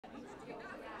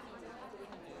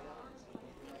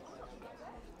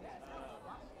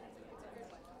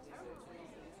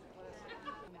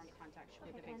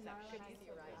the big section.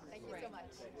 Thank you so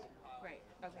much. Great.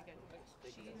 Okay, good.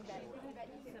 She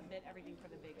submit everything for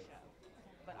the big show.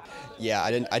 But Yeah,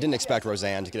 I didn't expect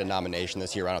Roseanne to get a nomination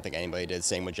this year. I don't think anybody did.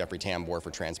 Same with Jeffrey Tambor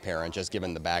for Transparent. Just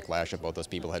given the backlash that both those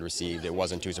people had received, it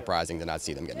wasn't too surprising to not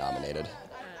see them get nominated.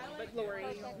 but Laurie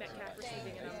Metcalf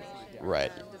receiving a nomination.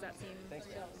 Right. Does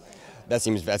that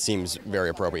seem? That seems very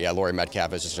appropriate. Yeah, Laurie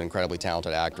Metcalf is just an incredibly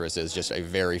talented actress. Is just a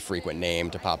very frequent name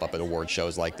to pop up at award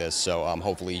shows like this. So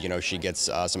hopefully, she gets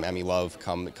some Emmy love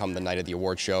come the night of the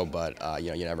award show. But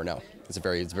you never know. It's a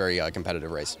very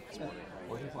competitive race.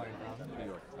 Where are you flying from? New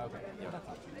York. Okay.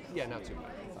 Yeah, not too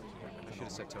bad. I should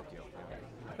have said Tokyo.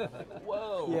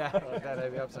 Whoa. Yeah,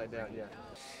 that'd be upside down. Yeah.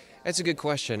 That's a good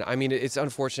question. I mean, it's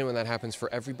unfortunate when that happens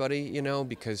for everybody,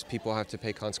 because people have to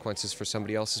pay consequences for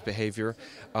somebody else's behavior.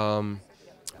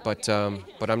 But I'm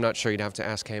not sure. You'd have to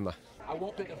ask Hema. I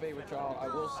won't pick a favorite child. I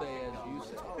will say, as you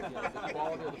said, the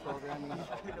quality of the programming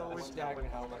is staggering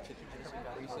how much it just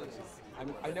increases.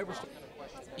 I never.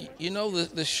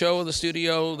 The show, the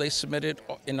studio, they submitted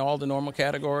in all the normal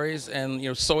categories,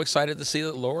 and so excited to see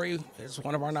that Laurie is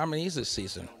one of our nominees this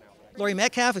season. Laurie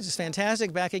Metcalf, which is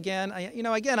fantastic, back again.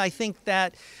 I think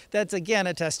that's again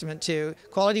a testament to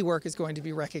quality work is going to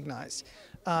be recognized.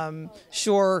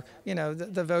 Sure,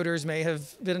 the voters may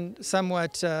have been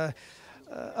somewhat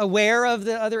aware of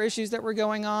the other issues that were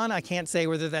going on. I can't say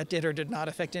whether that did or did not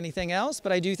affect anything else,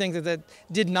 but I do think that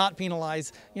did not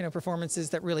penalize, performances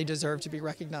that really deserve to be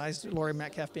recognized, Laurie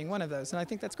Metcalf being one of those, and I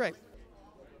think that's great.